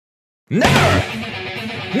Never!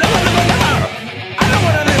 Never, never, never! I don't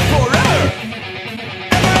wanna live forever!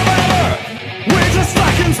 Never, never, never! We're just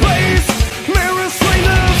stuck in space! Mirrors swing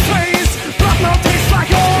in the face! Blood now tastes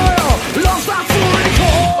like oil! Lost our full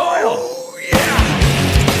recoil! Oh, yeah!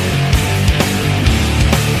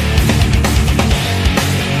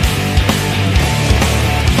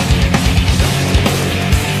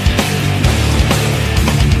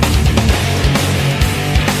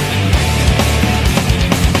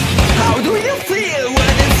 How do you feel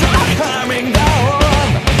when it's all coming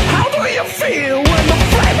down? How do you feel when the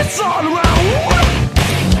flame is all around?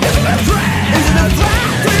 Isn't it a threat? Isn't it a threat?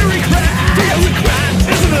 Do you regret? Do you regret?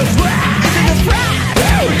 Isn't it a threat? Isn't it a threat? Do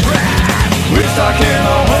you regret? We're stuck in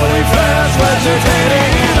a holy fast,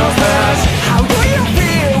 vegetating in our past. How do you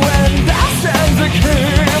feel when that stands a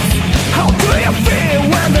kiss? How do you feel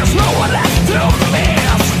when there's no one left to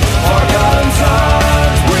miss? Forgotten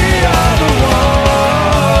times, we are the ones.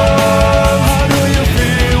 How do you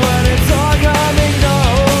feel when it's all coming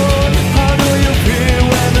down? How do you feel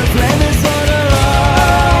when the flame is on around?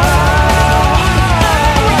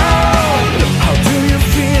 How do you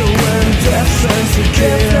feel when death sends a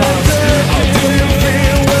kiss? How do you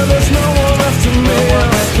feel when there's no one left to miss?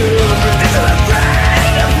 Is it a threat?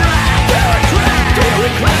 Is it a threat? Do you regret? Do you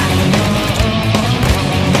regret?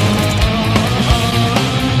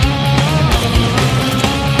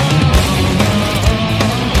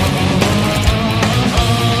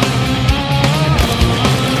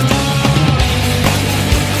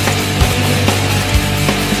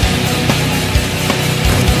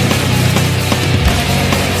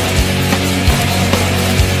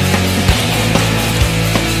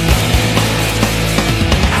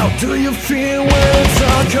 How do you feel when it's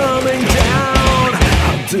all coming down?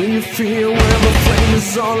 How do you feel when the flame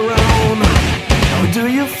is all around? How do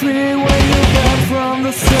you feel when you're back from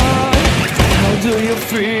the sun? How do you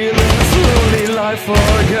feel in this lonely life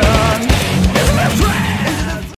forgone?